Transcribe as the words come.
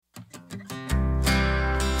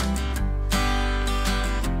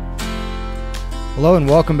Hello and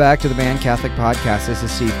welcome back to the Band Catholic Podcast. This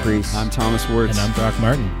is Steve Priest. I'm Thomas Wirtz. And I'm Brock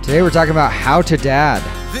Martin. Today we're talking about how to dad.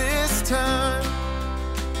 This time,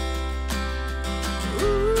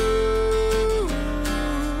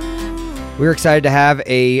 We're excited to have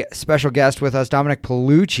a special guest with us, Dominic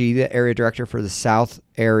Palucci, the area director for the South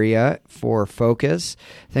area for Focus.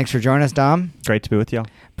 Thanks for joining us, Dom. Great to be with y'all.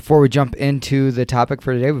 Before we jump into the topic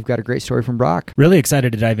for today, we've got a great story from Brock. Really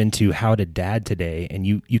excited to dive into how to dad today. And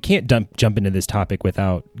you can't jump into this topic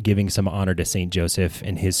without giving some honor to St. Joseph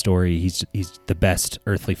and his story. He's the best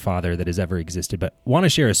earthly father that has ever existed. But I want to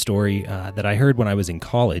share a story that I heard when I was in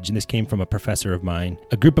college. And this came from a professor of mine.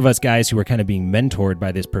 A group of us guys who were kind of being mentored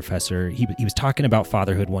by this professor. He was talking about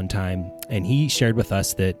fatherhood one time. And he shared with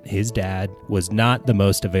us that his dad was not the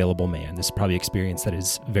most available man. This is probably an experience that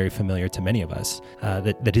is very familiar to many of us.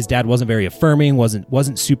 That his dad wasn't very affirming,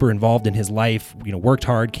 wasn't super involved in his life, worked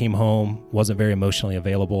hard, came home, wasn't very emotionally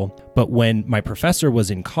available. But when my professor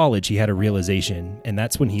was in college, he had a realization, and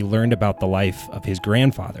that's when he learned about the life of his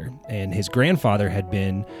grandfather. And his grandfather had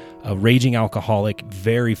been a raging alcoholic,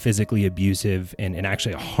 very physically abusive, and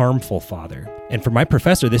actually a harmful father. And for my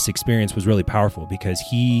professor, this experience was really powerful because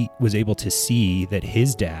he was able to see that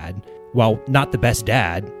his dad, while not the best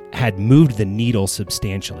dad, had moved the needle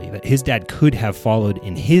substantially, that his dad could have followed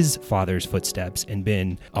in his father's footsteps and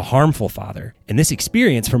been a harmful father. And this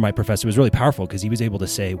experience for my professor was really powerful because he was able to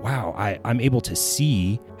say, wow, I'm able to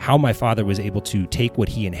see how my father was able to take what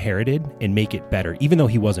he inherited and make it better, even though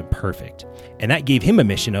he wasn't perfect. And that gave him a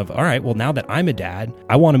mission of, all right, well, now that I'm a dad,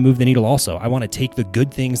 I want to move the needle also. I want to take the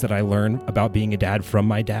good things that I learned about being a dad from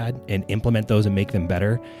my dad and implement those and make them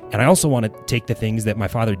better. And I also want to take the things that my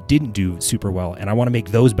father didn't do super well, and I want to make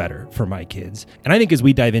those better for my kids. And I think as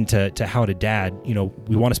we dive into how to dad,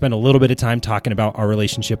 we want to spend a little bit of time talking about our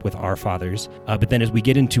relationship with our fathers. But then as we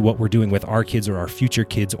get into what we're doing with our kids or our future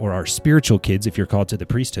kids or our spiritual kids, if you're called to the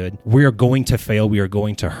priesthood, we are going to fail. We are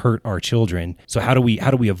going to hurt our children. So how do we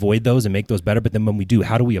avoid those and make those better? But then when we do,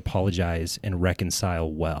 how do we apologize and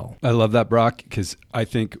reconcile well? I love that, Brock, because I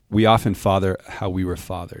think we often father how we were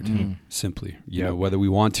fathered, simply. Whether we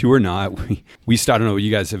want to or not, we start, I don't know, you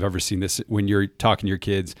guys have ever seen this when you're talking to your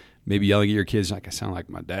kids, maybe yelling at your kids, like, I sound like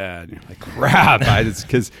my dad. And you're like, crap. It's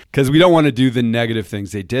because we don't want to do the negative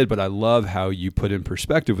things they did. But I love how you put in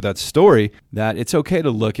perspective with that story that it's okay to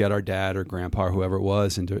look at our dad or grandpa or whoever it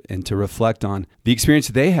was and to reflect on the experience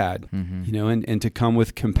they had, and to come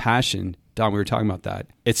with compassion. Don, we were talking about that.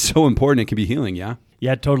 It's so important. It can be healing, yeah?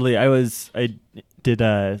 Yeah, totally. I did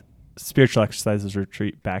a spiritual exercises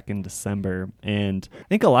retreat back in December, and I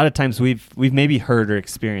think a lot of times we've maybe heard or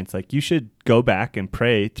experienced, like, you should go back and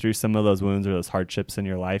pray through some of those wounds or those hardships in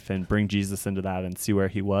your life and bring Jesus into that and see where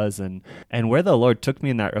he was. And where the Lord took me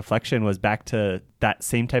in that reflection was back to that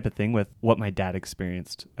same type of thing with what my dad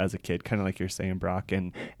experienced as a kid, kind of like you're saying, Brock,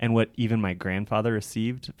 and what even my grandfather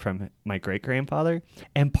received from my great-grandfather.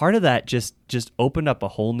 And part of that just opened up a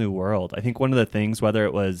whole new world. I think one of the things, whether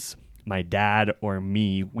it was my dad or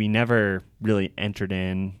me, we never really entered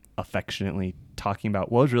in affectionately talking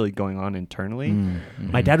about what was really going on internally.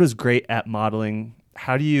 My dad was great at modeling,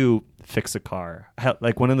 how do you fix a car?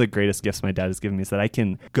 Like, one of the greatest gifts my dad has given me is that I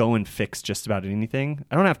can go and fix just about anything.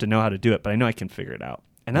 I don't have to know how to do it, but I know I can figure it out.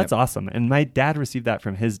 And that's awesome. And my dad received that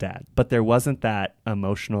from his dad, but there wasn't that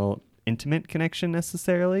emotional, intimate connection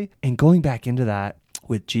necessarily. And going back into that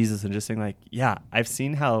with Jesus and just saying, like, yeah, I've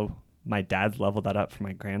seen how my dad leveled that up for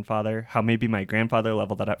my grandfather, how maybe my grandfather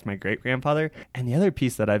leveled that up for my great-grandfather. And the other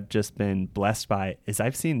piece that I've just been blessed by is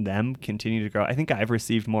I've seen them continue to grow. I think I've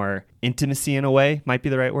received more intimacy, in a way, might be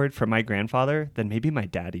the right word, from my grandfather than maybe my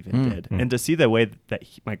dad even did. And to see the way that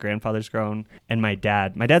my grandfather's grown, and my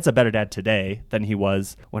dad's a better dad today than he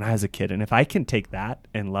was when I was a kid. And if I can take that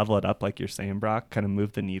and level it up, like you're saying, Brock, kind of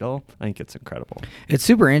move the needle, I think it's incredible. It's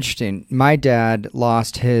super interesting. My dad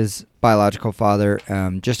lost his biological father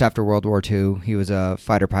just after World War II. He was a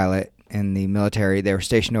fighter pilot in the military. They were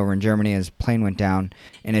stationed over in Germany. His plane went down.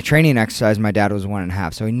 In a training exercise, my dad was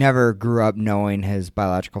 1.5, so he never grew up knowing his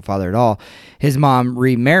biological father at all. His mom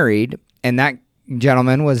remarried, and that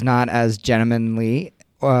gentleman was not as gentlemanly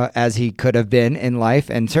as he could have been in life,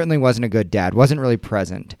 and certainly wasn't a good dad, wasn't really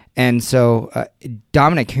present. And so,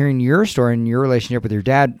 Dominic, hearing your story and your relationship with your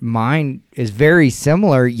dad, mine is very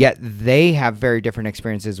similar, yet they have very different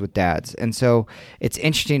experiences with dads. And so it's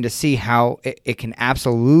interesting to see how it can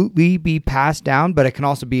absolutely be passed down, but it can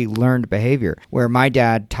also be learned behavior, where my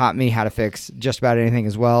dad taught me how to fix just about anything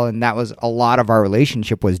as well. And that was a lot of our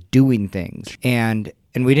relationship, was doing things. And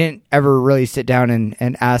and we didn't ever really sit down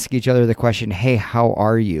and ask each other the question, hey, how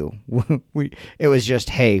are you? It was just,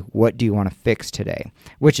 hey, what do you want to fix today?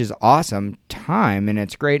 Which is awesome time, and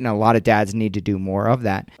it's great, and a lot of dads need to do more of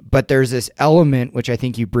that. But there's this element, which I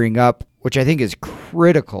think you bring up, which I think is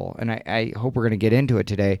critical, and I hope we're going to get into it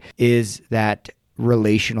today, is that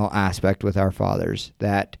relational aspect with our fathers,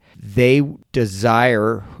 that they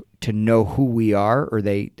desire to know who we are, or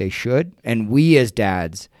they should, and we as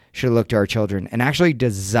dads should look to our children and actually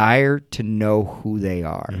desire to know who they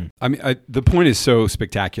are. I mean, the point is so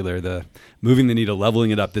spectacular, the moving the needle,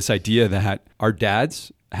 leveling it up, this idea that our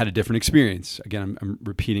dads had a different experience. Again, I'm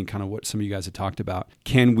repeating kind of what some of you guys have talked about.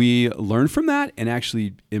 Can we learn from that and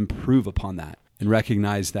actually improve upon that and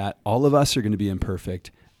recognize that all of us are going to be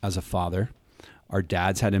imperfect as a father? Our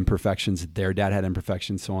dads had imperfections, their dad had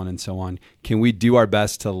imperfections, so on and so on. Can we do our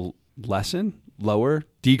best to lessen, lower,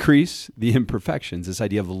 decrease the imperfections, this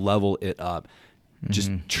idea of level it up?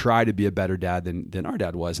 Just try to be a better dad than our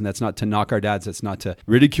dad was. And that's not to knock our dads. That's not to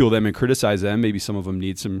ridicule them and criticize them. Maybe some of them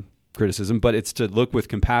need some criticism, but it's to look with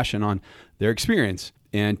compassion on their experience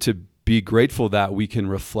and to be grateful that we can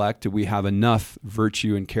reflect, we have enough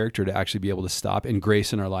virtue and character to actually be able to stop, and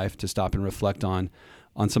grace in our life to stop and reflect on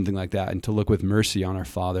something like that, and to look with mercy on our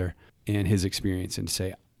father and his experience and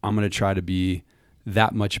say, I'm going to try to be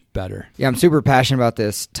that much better. Yeah, I'm super passionate about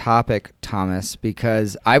this topic, Thomas,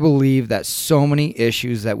 because I believe that so many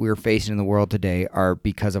issues that we're facing in the world today are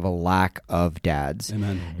because of a lack of dads.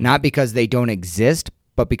 Amen. Not because they don't exist,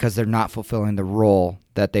 but because they're not fulfilling the role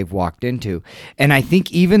that they've walked into. And I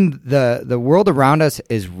think even the world around us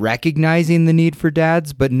is recognizing the need for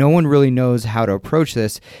dads, but no one really knows how to approach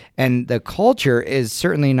this. And the culture is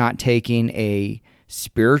certainly not taking a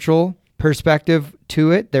spiritual perspective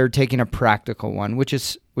to it. They're taking a practical one, which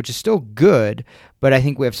is still good, but I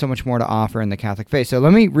think we have so much more to offer in the Catholic faith. So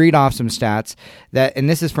let me read off some stats and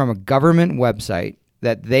this is from a government website,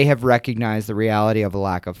 that they have recognized the reality of a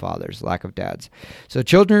lack of fathers, lack of dads. So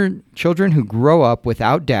children who grow up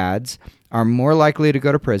without dads are more likely to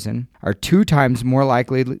go to prison, are 2 times more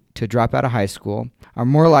likely to drop out of high school, are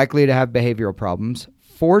more likely to have behavioral problems,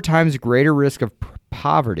 4 times greater risk of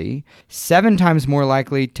poverty, 7 times more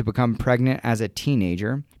likely to become pregnant as a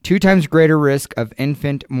teenager, 2 times greater risk of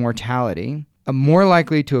infant mortality, more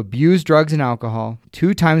likely to abuse drugs and alcohol,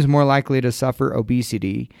 2 times more likely to suffer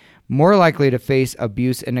obesity, more likely to face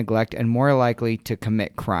abuse and neglect, and more likely to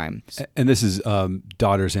commit crime. And this is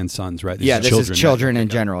daughters and sons, right? This is children in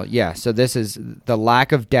general. Yeah, so this is the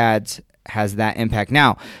lack of dads has that impact.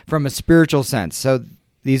 Now, from a spiritual sense, so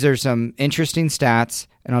these are some interesting stats,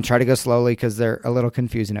 and I'll try to go slowly because they're a little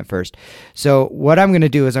confusing at first. So what I'm going to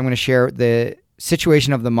do is I'm going to share the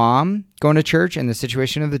situation of the mom going to church and the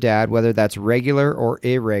situation of the dad, whether that's regular or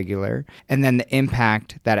irregular, and then the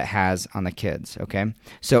impact that it has on the kids, okay?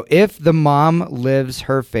 So if the mom lives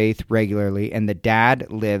her faith regularly and the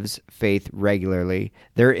dad lives faith regularly,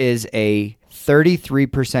 there is a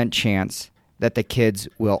 33% chance that the kids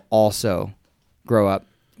will also grow up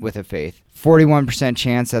with a faith. 41%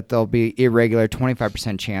 chance that they'll be irregular,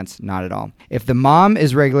 25% chance not at all. If the mom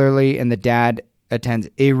is regularly and the dad attends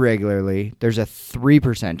irregularly, there's a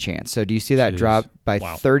 3% chance. So do you see that drop by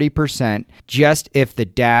 30% just if the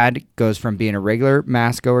dad goes from being a regular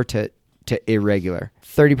mass goer to irregular?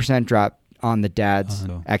 30% drop on the dad's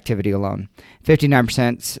activity alone.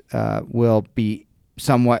 59% will be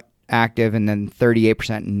somewhat active, and then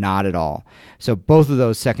 38% not at all. So both of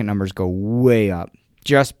those second numbers go way up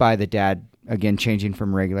just by the dad, again, changing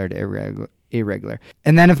from regular to irregular.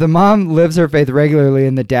 And then if the mom lives her faith regularly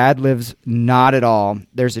and the dad lives not at all,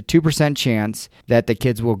 there's a 2% chance that the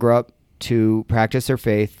kids will grow up to practice their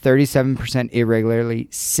faith, 37% irregularly,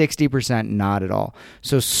 60% not at all.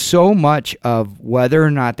 So much of whether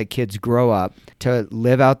or not the kids grow up to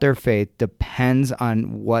live out their faith depends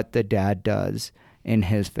on what the dad does in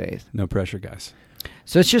his faith. No pressure, guys.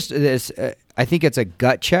 So it's just this, I think it's a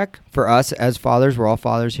gut check for us as fathers. We're all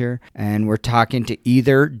fathers here, and we're talking to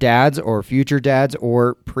either dads or future dads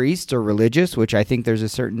or priests or religious, which I think there's a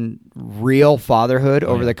certain real fatherhood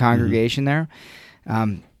over the congregation there.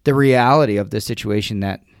 The reality of the situation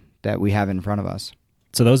that we have in front of us.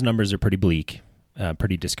 So those numbers are pretty bleak,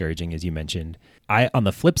 pretty discouraging, as you mentioned. On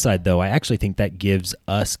the flip side, though, I actually think that gives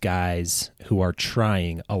us guys who are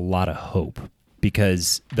trying a lot of hope.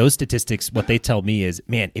 Because those statistics, what they tell me is,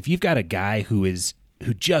 man, if you've got a guy who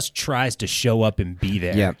just tries to show up and be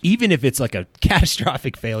there, even if it's like a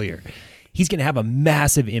catastrophic failure, he's going to have a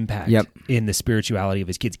massive impact in the spirituality of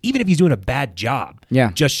his kids, even if he's doing a bad job.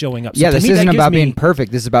 Just showing up. So this isn't about being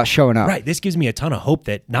perfect. This is about showing up. Right. This gives me a ton of hope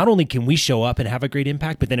that not only can we show up and have a great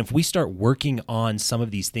impact, but then if we start working on some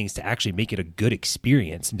of these things to actually make it a good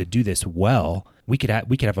experience and to do this well, we could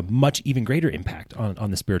have a much even greater impact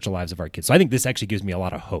on the spiritual lives of our kids. So I think this actually gives me a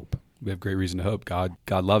lot of hope. We have great reason to hope. God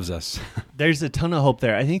loves us. There's a ton of hope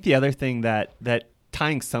there. I think the other thing that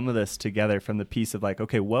tying some of this together from the piece of like,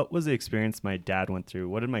 okay, what was the experience my dad went through?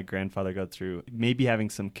 What did my grandfather go through? Maybe having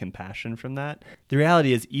some compassion from that. The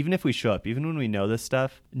reality is, even if we show up, even when we know this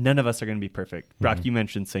stuff, none of us are going to be perfect. Brock, you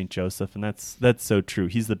mentioned St. Joseph, and that's so true.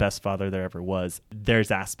 He's the best father there ever was. There's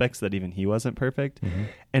aspects that even he wasn't perfect.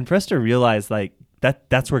 And for us to realize like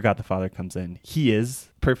that's where God the Father comes in. He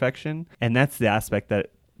is perfection. And that's the aspect that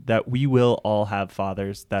we will all have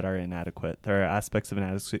fathers that are inadequate. There are aspects of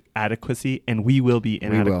inadequacy, and we will be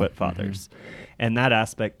inadequate fathers. And that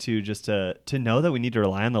aspect too, just to know that we need to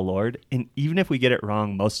rely on the Lord, and even if we get it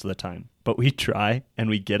wrong most of the time, but we try and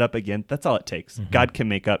we get up again, that's all it takes. God can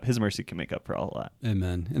make up, his mercy can make up for all of that.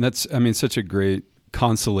 Amen. And that's, such a great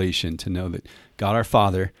consolation to know that God our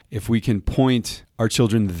Father, if we can point our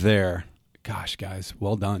children there, gosh, guys,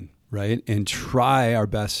 well done. Right? And try our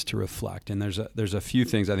best to reflect. And there's a few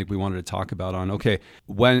things I think we wanted to talk about on, okay,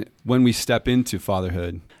 when we step into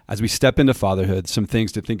fatherhood, as we step into fatherhood, some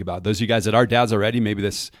things to think about. Those of you guys that are dads already, maybe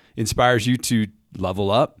this inspires you to level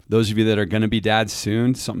up. Those of you that are going to be dads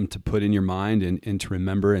soon, something to put in your mind and to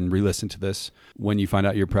remember and re-listen to this when you find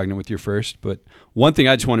out you're pregnant with your first. But one thing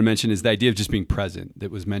I just want to mention is the idea of just being present that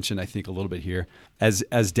was mentioned, I think, a little bit here.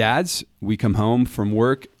 As dads, we come home from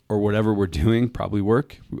work or whatever we're doing, probably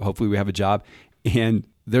work. Hopefully we have a job. And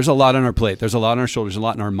there's a lot on our plate. There's a lot on our shoulders, a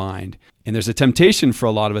lot in our mind. And there's a temptation for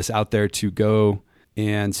a lot of us out there to go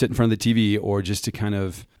and sit in front of the TV or just to kind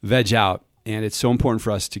of veg out. And it's so important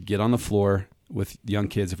for us to get on the floor with young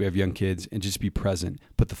kids, if we have young kids, and just be present.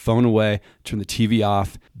 Put the phone away, turn the TV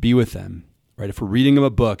off, be with them. Right? If we're reading them a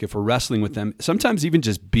book, if we're wrestling with them, sometimes even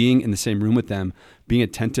just being in the same room with them, being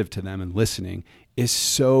attentive to them and listening is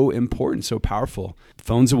so important, so powerful.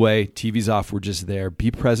 Phones away, TV's off, we're just there.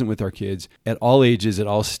 Be present with our kids at all ages, at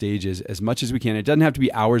all stages, as much as we can. It doesn't have to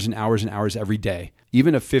be hours and hours and hours every day.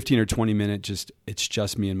 Even a 15 or 20 minute, it's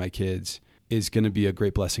just me and my kids is going to be a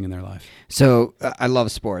great blessing in their life. So I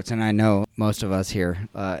love sports, and I know most of us here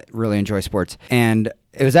really enjoy sports. And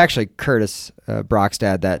it was actually Curtis Brock's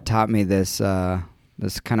dad that taught me this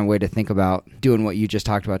kind of way to think about doing what you just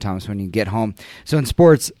talked about, Thomas, when you get home. So in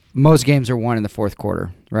sports, most games are won in the fourth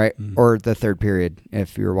quarter, right? Or the third period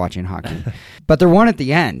if you're watching hockey. But they're won at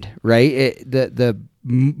the end, right? The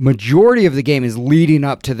majority of the game is leading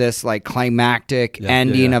up to this like climactic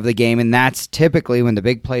ending of the game, and that's typically when the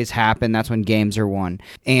big plays happen. That's when games are won.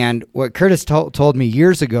 And what Curtis told me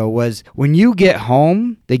years ago was, when you get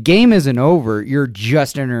home, the game isn't over. You're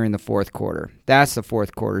just entering the fourth quarter. That's the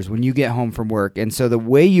fourth quarters when you get home from work. And so the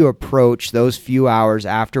way you approach those few hours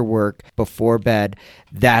after work before bed,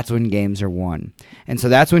 that's when games are won. And so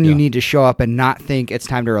that's when you need to show up and not think it's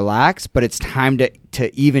time to relax, but it's time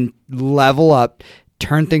to even level up,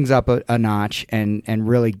 turn things up a notch, and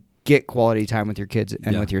really get quality time with your kids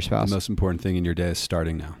and with your spouse. The most important thing in your day is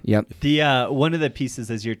starting now. Yep. The one of the pieces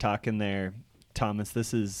as you're talking there, Thomas,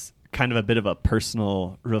 this is kind of a bit of a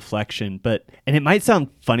personal reflection, and it might sound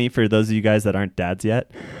funny for those of you guys that aren't dads yet,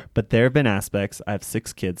 but there have been aspects. I have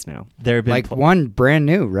 6 kids now. There have been one brand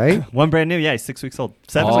new, right? One brand new, yeah, he's 6 weeks old.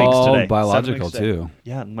 7 weeks today. Biological 7 weeks today. Too.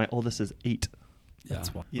 Yeah, my oldest is 8. Yeah.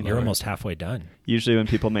 You're almost halfway done. Usually when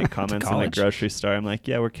people make comments in the grocery store, I'm like,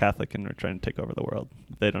 yeah, we're Catholic and we're trying to take over the world.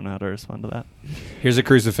 They don't know how to respond to that. Here's a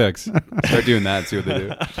crucifix. Start doing that, see what they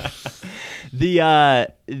do.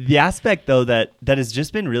 The aspect, though, that has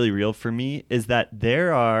just been really real for me is that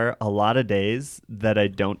there are a lot of days that I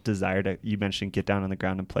don't desire to, you mentioned, get down on the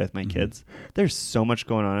ground and play with my kids. There's so much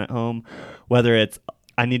going on at home, whether it's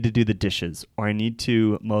I need to do the dishes, or I need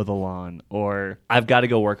to mow the lawn, or I've got to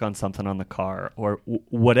go work on something on the car, or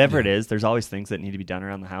whatever it is. There's always things that need to be done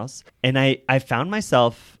around the house. And I found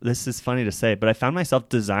myself, this is funny to say, but I found myself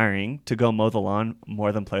desiring to go mow the lawn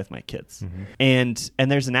more than play with my kids. And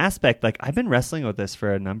there's an aspect, like I've been wrestling with this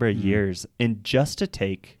for a number of years, and just to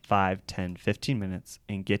take 5, 10, 15 minutes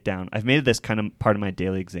and get down. I've made this kind of part of my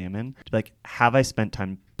daily examine. Like, have I spent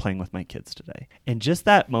time playing with my kids today? And just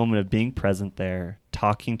that moment of being present there,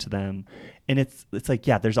 talking to them. And it's like,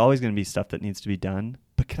 yeah, there's always going to be stuff that needs to be done,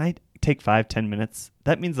 but can I take 5, 10 minutes?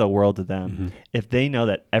 That means the world to them. If they know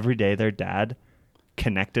that every day their dad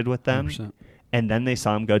connected with them 100%. And then they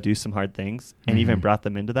saw him go do some hard things and even brought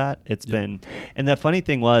them into that. It's been, and the funny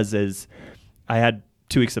thing is I had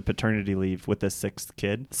 2 weeks of paternity leave with the 6th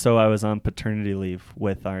kid. So I was on paternity leave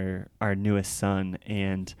with our newest son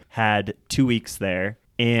and had 2 weeks there.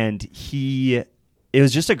 And it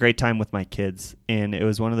was just a great time with my kids. And it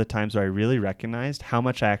was one of the times where I really recognized how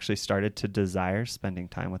much I actually started to desire spending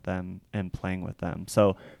time with them and playing with them.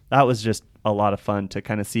 So that was just a lot of fun to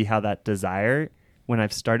kind of see how that desire, when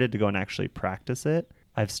I've started to go and actually practice it,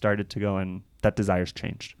 I've started to go and that desire's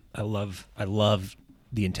changed. I love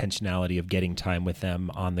the intentionality of getting time with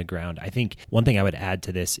them on the ground. I think one thing I would add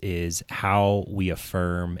to this is how we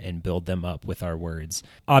affirm and build them up with our words.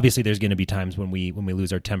 Obviously, there's going to be times when we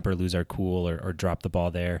lose our temper, lose our cool, or drop the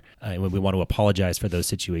ball there, and when we want to apologize for those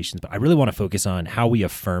situations. But I really want to focus on how we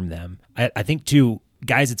affirm them. I think, too,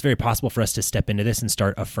 guys, it's very possible for us to step into this and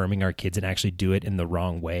start affirming our kids and actually do it in the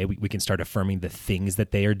wrong way. We can start affirming the things that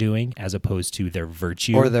they are doing as opposed to their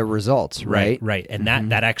virtue or their results, right? Right. And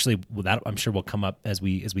that actually, that I'm sure will come up as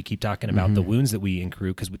we keep talking about the wounds that we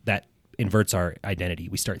accrue, because that inverts our identity.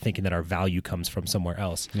 We start thinking that our value comes from somewhere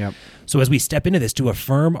else. Yep. So as we step into this, to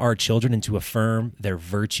affirm our children and to affirm their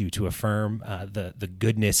virtue, to affirm the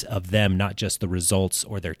goodness of them, not just the results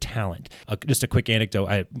or their talent. Just a quick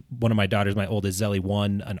anecdote. One of my daughters, my oldest, Zelly,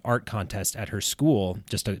 won an art contest at her school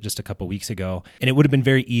just a couple weeks ago. And it would have been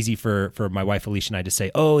very easy for my wife, Alicia, and I to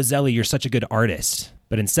say, "Oh, Zelly, you're such a good artist."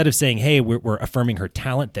 But instead of saying, hey, we're affirming her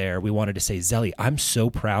talent there, we wanted to say, Zelly, I'm so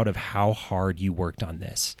proud of how hard you worked on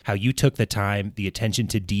this, how you took the time, the attention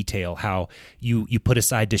to detail, how you put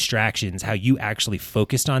aside distractions, how you actually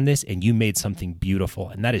focused on this and you made something beautiful.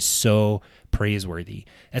 And that is so praiseworthy.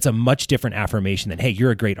 That's a much different affirmation than, hey,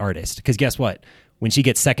 you're a great artist. Because guess what? When she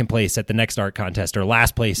gets second place at the next art contest or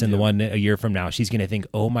last place in the one a year from now, she's going to think,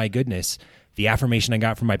 oh my goodness, the affirmation I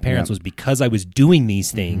got from my parents was because I was doing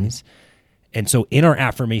these things. And so in our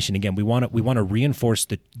affirmation, again, we want to reinforce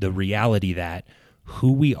the reality that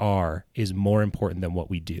who we are is more important than what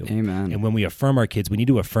we do. Amen. And when we affirm our kids, we need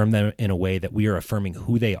to affirm them in a way that we are affirming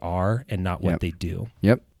who they are and not what they do.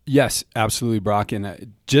 Yep. Yes, absolutely, Brock.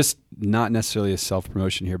 And just not necessarily a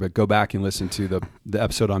self-promotion here, but go back and listen to the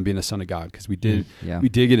episode on being a son of God, because we did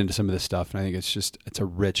get into some of this stuff. And I think it's a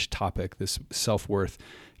rich topic, this self-worth,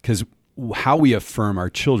 because how we affirm our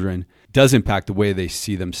children does impact the way they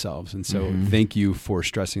see themselves. And so thank you for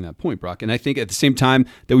stressing that point, Brock. And I think at the same time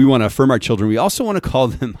that we want to affirm our children, we also want to call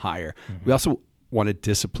them higher. We also want to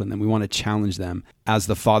discipline them. We want to challenge them as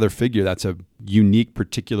the father figure. That's a unique,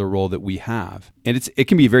 particular role that we have. And it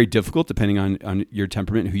can be very difficult depending on your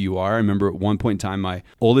temperament and who you are. I remember at one point in time, my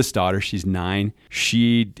oldest daughter, she's 9,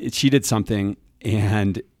 she did something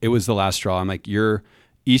and it was the last straw. I'm like, your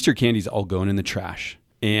Easter candy's all going in the trash.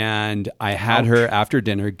 And I had her after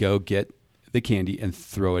dinner go get the candy and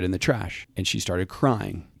throw it in the trash. And she started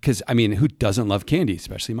crying. Because, I mean, who doesn't love candy,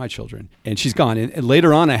 especially my children? And she's gone. And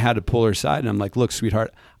later on, I had to pull her aside. And I'm like, look,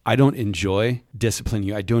 sweetheart, I don't enjoy disciplining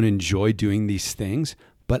you. I don't enjoy doing these things.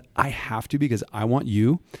 But I have to, because I want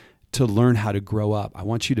you to learn how to grow up. I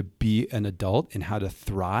want you to be an adult and how to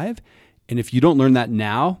thrive. And if you don't learn that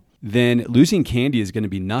now, then losing candy is going to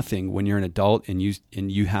be nothing when you're an adult and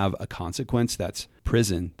you have a consequence that's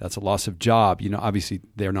prison, that's a loss of job. You know, obviously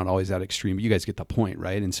they're not always that extreme, but you guys get the point,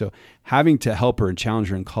 right? And so having to help her and challenge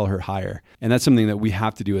her and call her higher. And that's something that we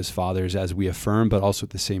have to do as fathers, as we affirm, but also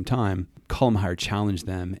at the same time, call them higher, challenge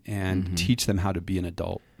them, and teach them how to be an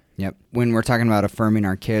adult. Yep. When we're talking about affirming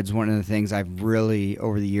our kids, one of the things I've really,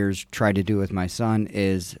 over the years, tried to do with my son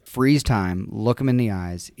is freeze time, look him in the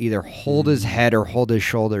eyes, either hold his head or hold his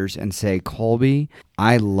shoulders and say, Colby,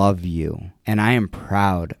 I love you, and I am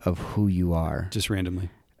proud of who you are. Just randomly.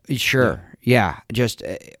 Sure. Yeah. Just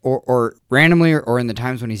or randomly or in the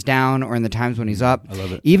times when he's down or in the times when he's up. I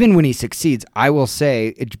love it. Even when he succeeds, I will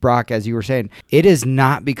say, Brock, as you were saying, it is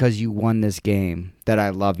not because you won this game that I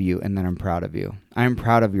love you and that I'm proud of you. I'm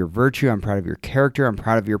proud of your virtue. I'm proud of your character. I'm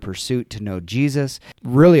proud of your pursuit to know Jesus.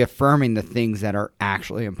 Really affirming the things that are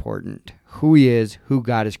actually important. Who he is, who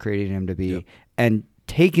God has created him to be. And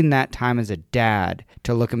taking that time as a dad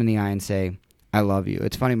to look him in the eye and say, I love you.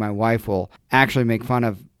 It's funny, my wife will actually make fun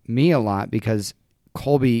of me a lot because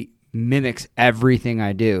Colby mimics everything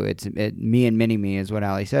I do. It's me and mini-me is what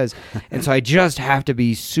Allie says. And so I just have to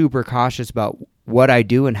be super cautious about what I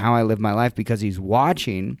do and how I live my life because he's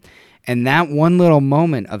watching. And that one little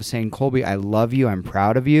moment of saying, Colby, I love you, I'm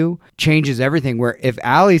proud of you, changes everything. Where if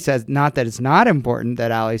Allie says, not that it's not important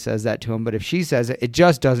that Allie says that to him, but if she says it, it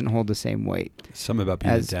just doesn't hold the same weight. Something about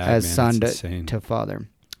being as, a dad, as man, son to father.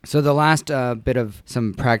 So the last bit of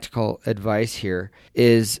some practical advice here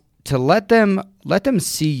is to let them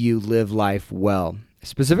see you live life well,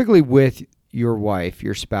 specifically with your wife,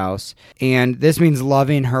 your spouse. And this means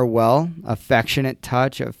loving her well, affectionate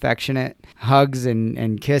touch, affectionate hugs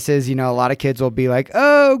and kisses. You know, a lot of kids will be like,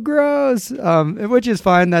 oh, gross, which is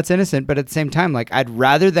fine. That's innocent. But at the same time, like, I'd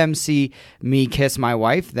rather them see me kiss my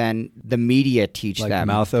wife than the media teach like them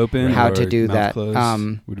mouth open, how or to do mouth that.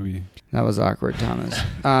 closed? Would we? That was awkward, Thomas.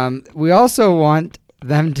 We also want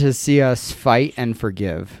them to see us fight and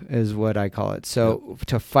forgive is what I call it. So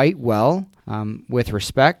to fight well, with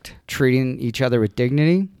respect, treating each other with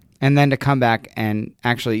dignity, and then to come back and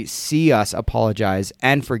actually see us apologize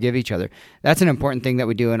and forgive each other. That's an important thing that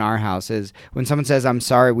we do in our house is when someone says, I'm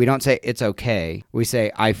sorry, we don't say it's okay. We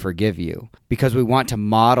say, I forgive you, because we want to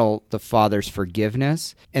model the Father's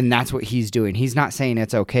forgiveness. And that's what he's doing. He's not saying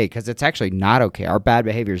it's okay, because it's actually not okay. Our bad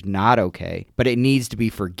behavior is not okay, but it needs to be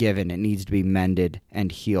forgiven. It needs to be mended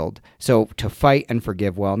and healed. So to fight and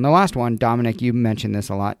forgive well. And the last one, Dominic, you mentioned this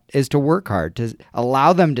a lot, is to work hard, to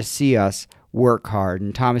allow them to see us work hard.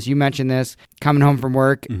 And Thomas, you mentioned this, coming home from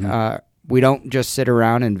work, we don't just sit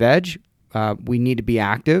around and veg. We need to be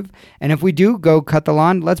active. And if we do go cut the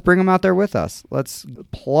lawn, let's bring them out there with us. Let's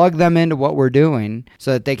plug them into what we're doing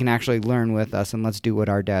so that they can actually learn with us, and let's do what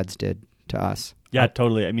our dads did to us. Yeah,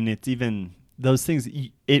 totally. I mean, it's even those things.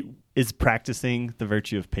 It is practicing the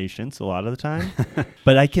virtue of patience a lot of the time.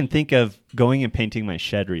 But I can think of going and painting my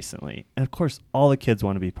shed recently. And of course, all the kids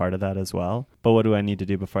want to be part of that as well. But what do I need to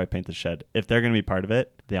do before I paint the shed? If they're going to be part of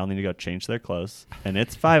it, they all need to go change their clothes. And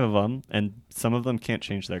it's 5 of them. And some of them can't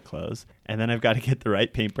change their clothes. And then I've got to get the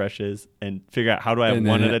right paintbrushes and figure out how do I have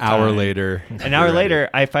one at a time. An hour later. An hour later,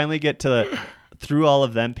 I finally get to through all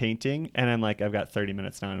of them painting. And I'm like, I've got 30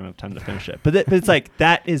 minutes now. I don't have time to finish it. But it's like,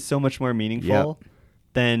 that is so much more meaningful. Yep.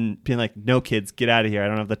 Than being like, no, kids, get out of here. I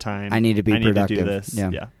don't have the time. I need to be productive. To do this.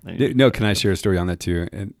 Yeah. Can I share a story on that too?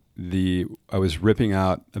 And I was ripping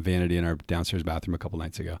out a vanity in our downstairs bathroom a couple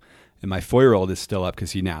nights ago, and my 4-year-old is still up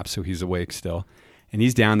because he naps, so he's awake still, and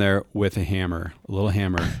he's down there with a little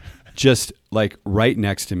hammer, just like right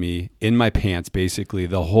next to me in my pants, basically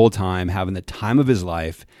the whole time, having the time of his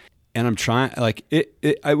life. And I'm trying, like,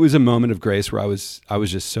 it was a moment of grace where I was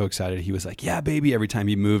just so excited. He was like, yeah, baby, every time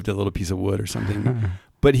he moved a little piece of wood or something.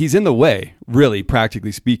 But he's in the way, really,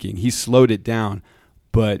 practically speaking. He slowed it down,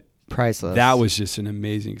 but priceless. That was just an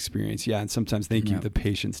amazing experience. Yeah, and sometimes thank you, the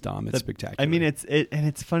patience, Dom. It's spectacular. I mean,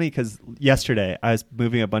 it's funny because yesterday I was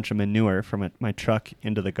moving a bunch of manure from my truck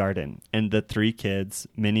into the garden, and the 3 kids,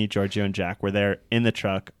 Minnie, Giorgio, and Jack, were there in the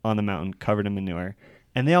truck on the mountain covered in manure,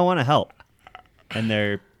 and they all want to help. And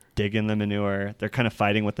they're digging the manure. They're kind of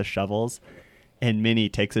fighting with the shovels. And Minnie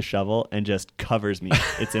takes a shovel and just covers me.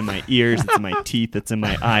 It's in my ears. It's in my teeth. It's in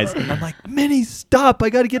my eyes. And I'm like, Minnie, stop. I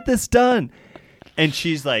got to get this done. And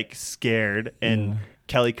she's like scared. And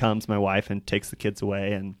Kelly comes, my wife, and takes the kids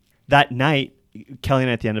away. And that night, Kelly and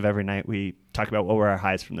I, at the end of every night, we talk about what were our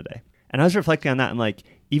highs from the day. And I was reflecting on that. I'm like,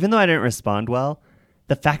 even though I didn't respond well,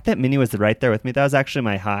 the fact that Minnie was right there with me, that was actually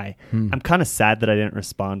my high. I'm kind of sad that I didn't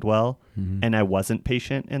respond well and I wasn't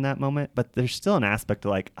patient in that moment. But there's still an aspect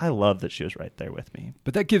of like, I love that she was right there with me.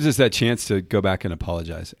 But that gives us that chance to go back and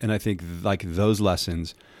apologize. And I think like those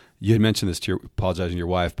lessons, you had mentioned this to apologizing to your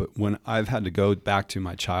wife, but when I've had to go back to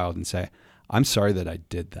my child and say, I'm sorry that I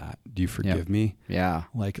did that. Do you forgive me? Yeah.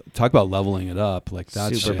 Like, talk about leveling it up. Like,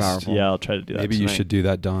 that's super powerful. Yeah, I'll try to do that. Maybe tonight. you should do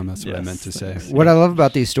that, Dom. That's what I meant to say. What I love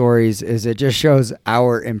about these stories is it just shows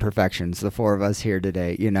our imperfections, the 4 of us here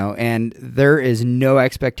today, and there is no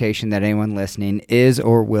expectation that anyone listening is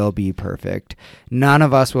or will be perfect. None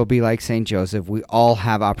of us will be like St. Joseph. We all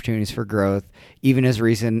have opportunities for growth, even as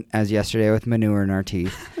recent as yesterday with manure in our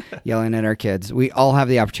teeth, yelling at our kids. We all have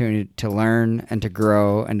the opportunity to learn and to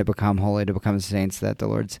grow and to become holy, to become the saints that the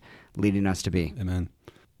Lord's leading us to be. Amen.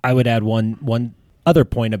 I would add one other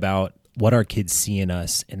point about what our kids see in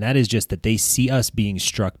us, and that is just that they see us being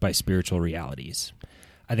struck by spiritual realities.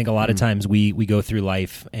 I think a lot of times we go through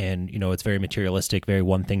life and, it's very materialistic, very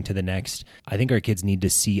one thing to the next. I think our kids need to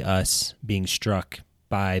see us being struck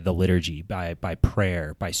by the liturgy, by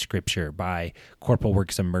prayer, by scripture, by corporal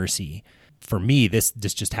works of mercy. For me, this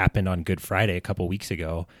just happened on Good Friday a couple weeks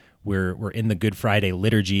ago. We're in the Good Friday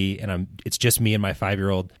liturgy, and it's just me and my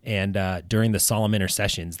 5-year-old. And during the solemn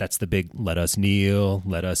intercessions, that's the big "let us kneel,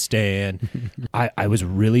 let us stand." I was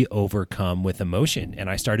really overcome with emotion,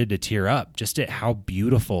 and I started to tear up just at how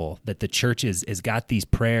beautiful that the church is got these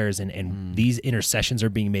prayers and these intercessions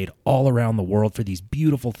are being made all around the world for these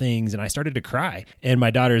beautiful things. And I started to cry. And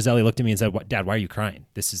my daughter Zelly looked at me and said, "Dad, why are you crying?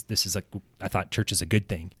 This is like, I thought church is a good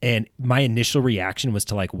thing." And my initial reaction was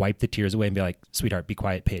to like wipe the tears away and be like, "Sweetheart, be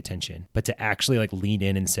quiet, pay attention." But to actually like lean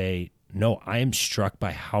in and say, no, I am struck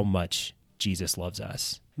by how much Jesus loves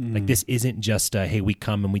us. Like this isn't just hey, we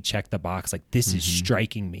come and we check the box. Like this is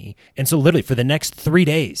striking me. And so literally for the next 3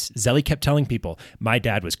 days, Zelly kept telling people, my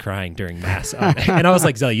dad was crying during mass. And I was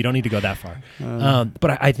like, Zelly, you don't need to go that far.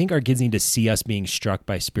 But I think our kids need to see us being struck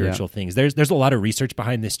by spiritual things. There's a lot of research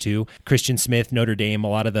behind this too. Christian Smith, Notre Dame, a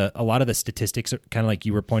lot of the statistics are kind of like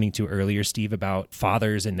you were pointing to earlier, Steve, about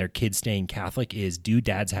fathers and their kids staying Catholic is, do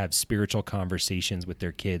dads have spiritual conversations with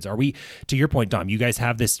their kids? Are we, to your point, Dom, you guys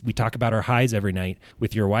have this, we talk about our highs every night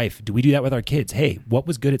with your wife. Do we do that with our kids? Hey, what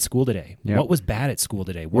was good at school today? Yep. What was bad at school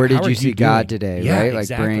today? Where did you see God today? Yeah, right?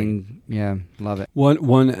 exactly. Love it.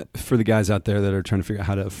 One for the guys out there that are trying to figure out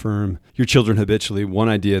how to affirm your children habitually. One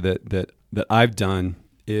idea that I've done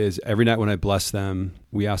is every night when I bless them,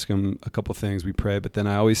 we ask them a couple things, we pray, but then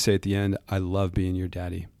I always say at the end, I love being your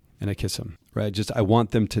daddy, and I kiss them, right? Just, I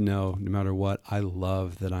want them to know, no matter what, I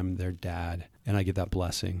love that I'm their dad, and I get that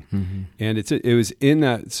blessing. And it was in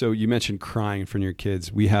that, so you mentioned crying in front of your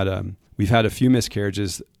kids. We've had a few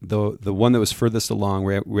miscarriages. The one that was furthest along,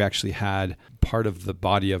 we actually had part of the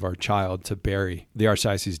body of our child to bury. The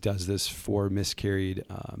Archdiocese does this for miscarried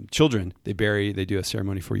children. They do a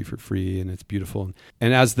ceremony for you for free, and it's beautiful.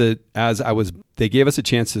 And they gave us a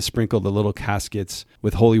chance to sprinkle the little caskets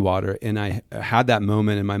with holy water, and I had that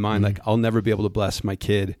moment in my mind, like, I'll never be able to bless my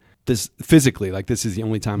kid this physically, like this is the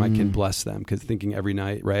only time I can bless them, because thinking every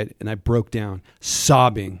night, right? And I broke down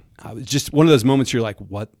sobbing. I was just one of those moments you're like,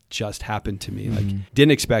 what just happened to me? Like,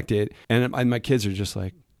 didn't expect it. And my kids are just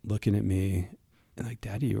like looking at me and like,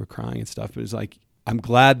 Daddy, you were crying and stuff. But it's like, I'm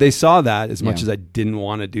glad they saw that as much as I didn't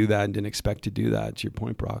want to do that and didn't expect to do that. To your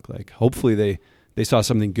point, Brock, like hopefully they saw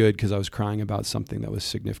something good because I was crying about something that was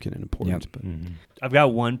significant and important. But I've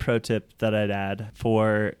got one pro tip that I'd add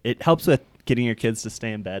for, it helps with getting your kids to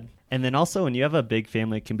stay in bed. And then also when you have a big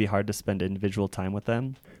family, it can be hard to spend individual time with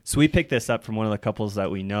them. So we picked this up from one of the couples that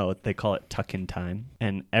we know. They call it tuck-in time.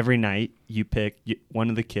 And every night you pick one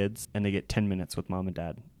of the kids and they get 10 minutes with mom and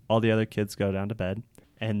dad. All the other kids go down to bed.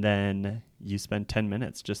 And then you spend 10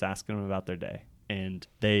 minutes just asking them about their day. And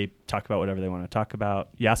they talk about whatever they want to talk about.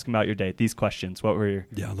 You ask them about your day. These questions. What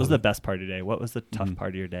was the best part of your day? What was the tough part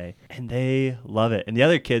of your day? And they love it. And the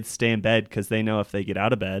other kids stay in bed because they know if they get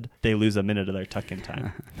out of bed, they lose a minute of their tuck-in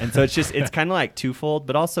time. And so it's kind of like twofold.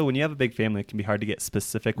 But also when you have a big family, it can be hard to get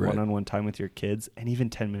specific one-on-one time with your kids. And even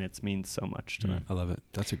 10 minutes means so much to them. I love it.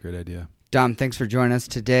 That's a great idea. Dom, thanks for joining us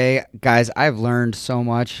today. Guys, I've learned so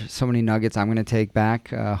much, so many nuggets I'm going to take back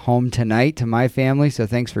home tonight to my family. So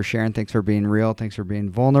thanks for sharing. Thanks for being real. Thanks for being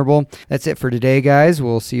vulnerable. That's it for today, guys.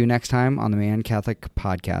 We'll see you next time on the Man Catholic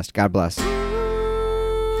Podcast. God bless.